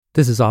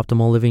This is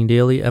Optimal Living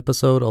Daily,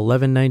 episode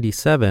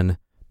 1197,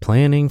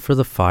 Planning for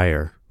the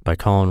Fire, by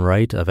Colin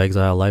Wright of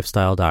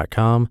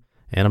ExileLifestyle.com,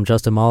 and I'm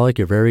Justin Malik,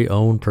 your very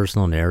own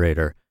personal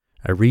narrator.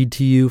 I read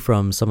to you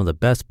from some of the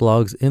best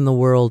blogs in the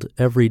world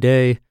every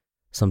day,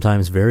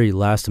 sometimes very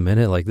last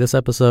minute like this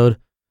episode.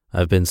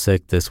 I've been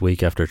sick this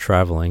week after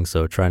traveling,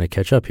 so trying to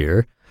catch up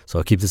here. So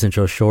I'll keep this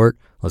intro short.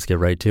 Let's get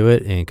right to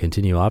it and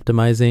continue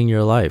optimizing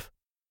your life.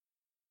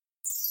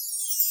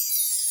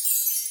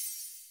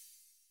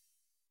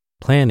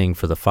 Planning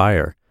for the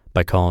Fire,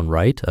 by Colin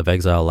Wright of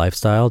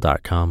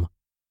ExileLifestyle.com.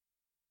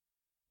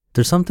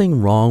 There's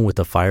something wrong with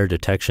the fire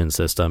detection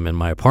system in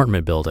my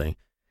apartment building.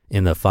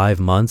 In the 5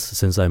 months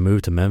since I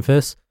moved to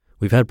Memphis,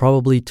 we've had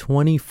probably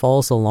 20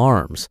 false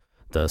alarms,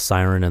 the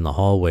siren in the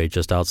hallway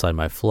just outside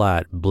my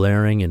flat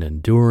blaring an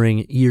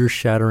enduring,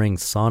 ear-shattering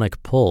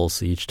sonic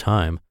pulse each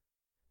time.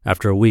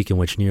 After a week in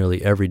which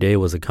nearly every day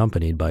was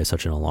accompanied by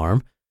such an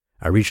alarm,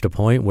 I reached a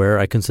point where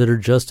I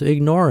considered just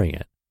ignoring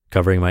it,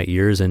 covering my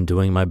ears and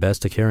doing my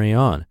best to carry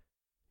on.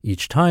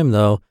 Each time,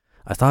 though,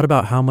 I thought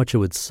about how much it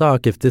would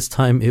suck if this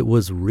time it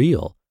was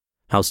real,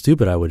 how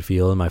stupid I would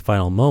feel in my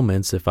final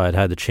moments if I had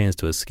had the chance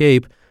to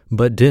escape,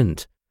 but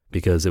didn't,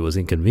 because it was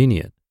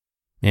inconvenient.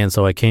 And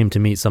so I came to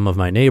meet some of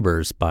my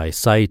neighbors by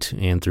sight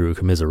and through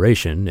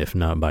commiseration, if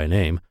not by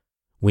name.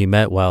 We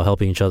met while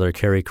helping each other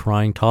carry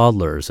crying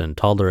toddlers and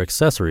toddler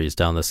accessories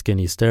down the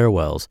skinny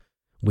stairwells.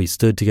 We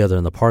stood together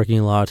in the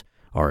parking lot,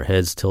 our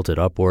heads tilted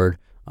upward,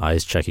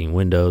 eyes checking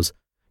windows,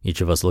 each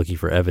of us looking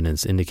for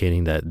evidence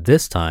indicating that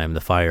this time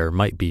the fire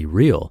might be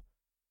real.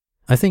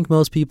 I think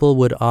most people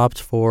would opt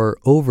for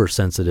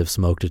oversensitive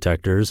smoke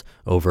detectors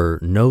over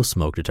no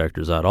smoke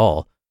detectors at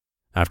all.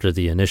 After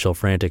the initial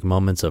frantic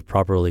moments of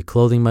properly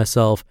clothing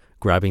myself,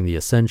 grabbing the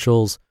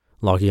essentials,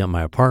 locking up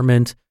my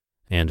apartment,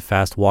 and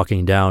fast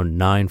walking down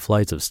 9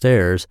 flights of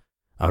stairs,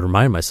 I would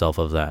remind myself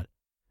of that.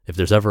 If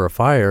there's ever a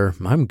fire,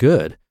 I'm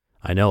good.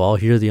 I know I'll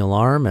hear the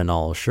alarm and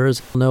I'll sure as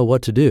hell know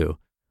what to do.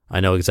 I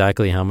know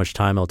exactly how much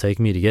time it'll take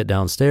me to get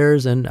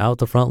downstairs and out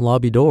the front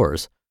lobby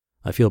doors.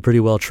 I feel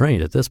pretty well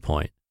trained at this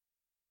point.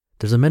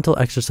 There's a mental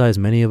exercise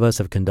many of us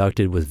have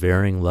conducted with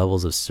varying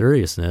levels of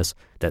seriousness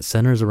that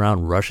centers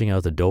around rushing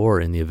out the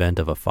door in the event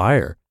of a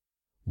fire.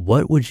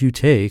 What would you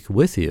take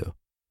with you?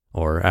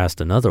 Or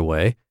asked another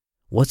way,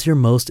 what's your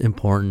most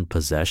important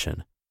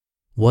possession?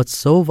 What's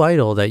so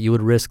vital that you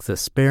would risk the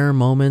spare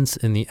moments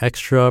and the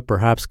extra,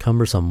 perhaps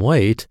cumbersome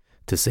weight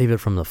to save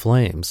it from the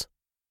flames?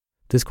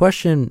 This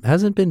question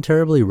hasn't been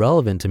terribly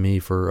relevant to me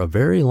for a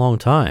very long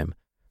time.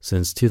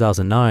 Since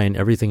 2009,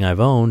 everything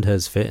I've owned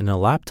has fit in a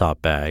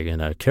laptop bag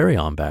and a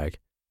carry-on bag.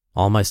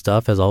 All my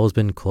stuff has always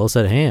been close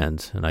at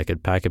hand, and I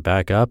could pack it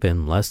back up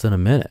in less than a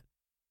minute.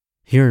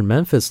 Here in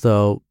Memphis,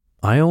 though,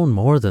 I own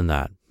more than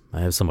that.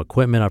 I have some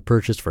equipment I've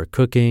purchased for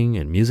cooking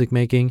and music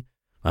making.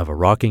 I have a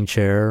rocking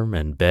chair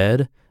and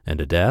bed and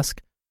a desk.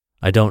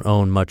 I don't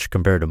own much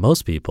compared to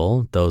most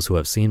people. Those who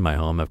have seen my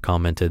home have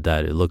commented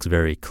that it looks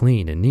very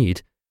clean and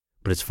neat,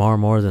 but it's far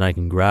more than I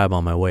can grab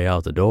on my way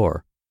out the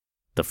door.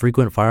 The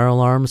frequent fire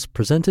alarms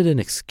presented an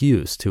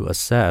excuse to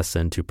assess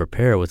and to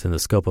prepare within the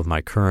scope of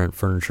my current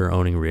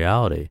furniture-owning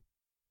reality.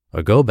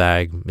 A go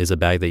bag is a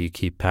bag that you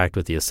keep packed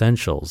with the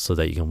essentials so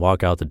that you can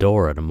walk out the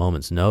door at a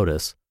moment's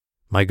notice.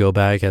 My go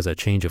bag has a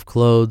change of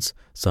clothes,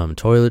 some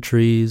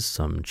toiletries,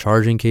 some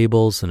charging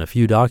cables, and a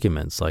few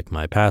documents like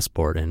my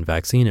passport and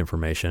vaccine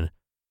information.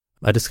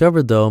 I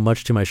discovered, though,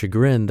 much to my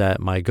chagrin, that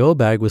my go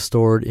bag was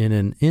stored in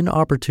an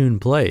inopportune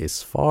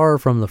place, far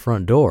from the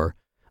front door.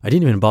 I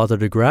didn't even bother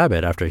to grab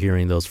it after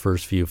hearing those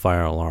first few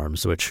fire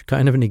alarms, which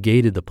kind of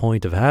negated the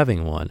point of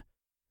having one.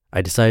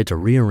 I decided to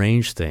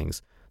rearrange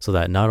things so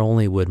that not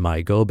only would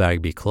my go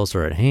bag be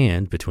closer at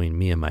hand between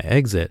me and my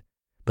exit,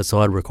 but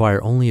so I'd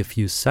require only a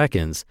few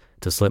seconds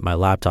to slip my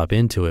laptop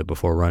into it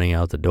before running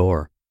out the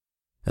door.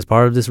 As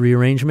part of this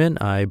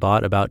rearrangement, I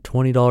bought about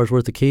 $20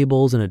 worth of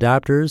cables and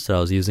adapters that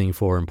I was using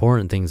for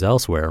important things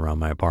elsewhere around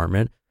my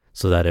apartment,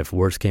 so that if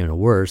worse came to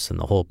worse and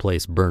the whole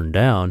place burned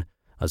down,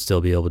 I'd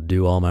still be able to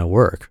do all my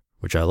work,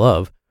 which I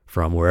love,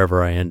 from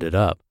wherever I ended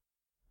up.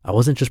 I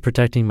wasn't just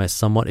protecting my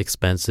somewhat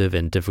expensive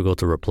and difficult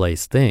to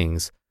replace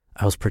things,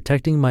 I was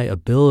protecting my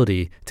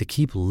ability to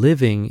keep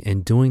living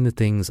and doing the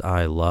things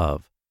I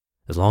love.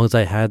 As long as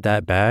I had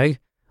that bag,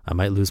 I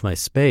might lose my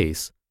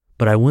space,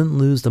 but I wouldn't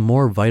lose the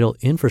more vital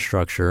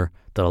infrastructure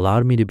that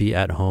allowed me to be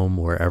at home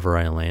wherever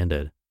I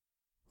landed.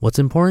 What's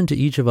important to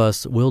each of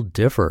us will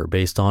differ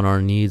based on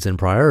our needs and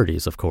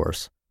priorities, of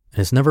course. And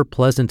it's never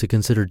pleasant to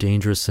consider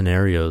dangerous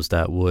scenarios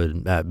that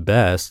would, at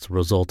best,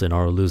 result in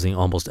our losing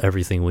almost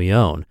everything we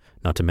own,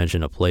 not to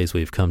mention a place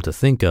we've come to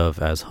think of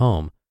as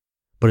home.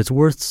 But it's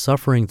worth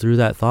suffering through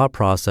that thought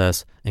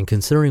process and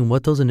considering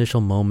what those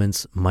initial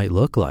moments might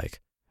look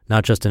like,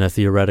 not just in a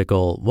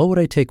theoretical, what would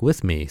I take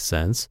with me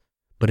sense,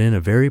 but in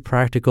a very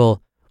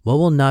practical, what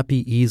will not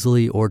be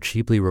easily or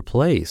cheaply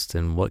replaced,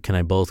 and what can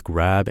I both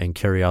grab and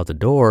carry out the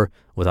door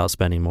without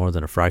spending more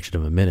than a fraction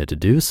of a minute to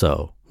do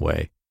so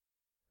way.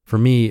 For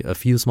me, a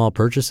few small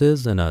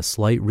purchases and a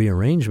slight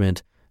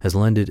rearrangement has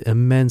lended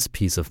immense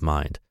peace of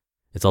mind.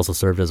 It's also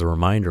served as a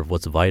reminder of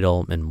what's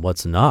vital and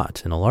what's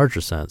not in a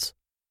larger sense.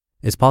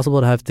 It's possible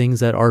to have things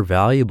that are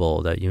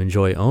valuable that you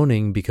enjoy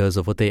owning because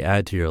of what they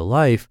add to your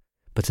life,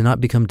 but to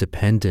not become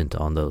dependent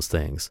on those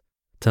things,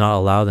 to not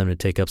allow them to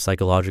take up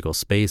psychological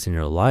space in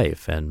your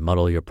life and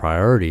muddle your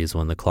priorities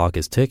when the clock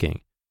is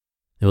ticking.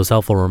 It was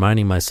helpful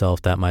reminding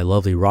myself that my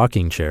lovely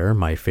rocking chair,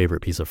 my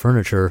favorite piece of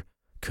furniture,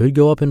 could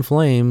go up in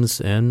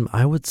flames and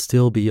I would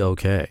still be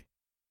okay.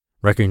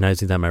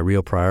 Recognizing that my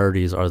real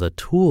priorities are the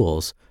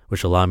tools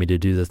which allow me to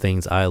do the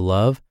things I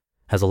love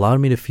has allowed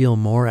me to feel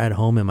more at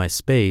home in my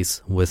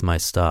space with my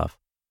stuff.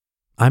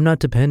 I'm not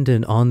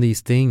dependent on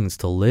these things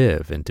to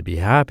live and to be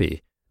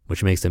happy,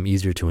 which makes them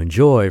easier to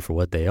enjoy for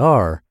what they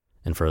are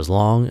and for as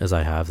long as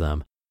I have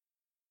them.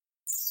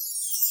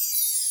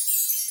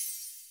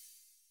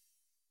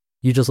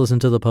 You just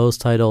listened to the post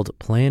titled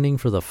Planning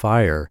for the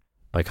Fire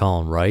by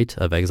Colin Wright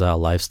of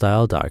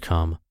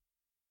ExileLifestyle.com.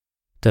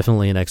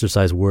 Definitely an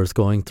exercise worth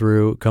going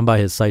through. Come by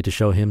his site to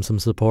show him some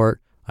support.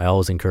 I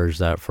always encourage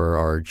that for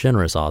our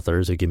generous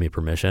authors who give me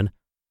permission.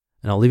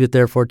 And I'll leave it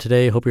there for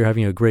today. Hope you're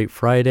having a great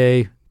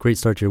Friday, great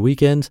start to your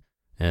weekend,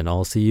 and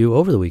I'll see you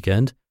over the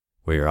weekend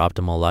where your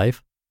optimal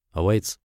life awaits.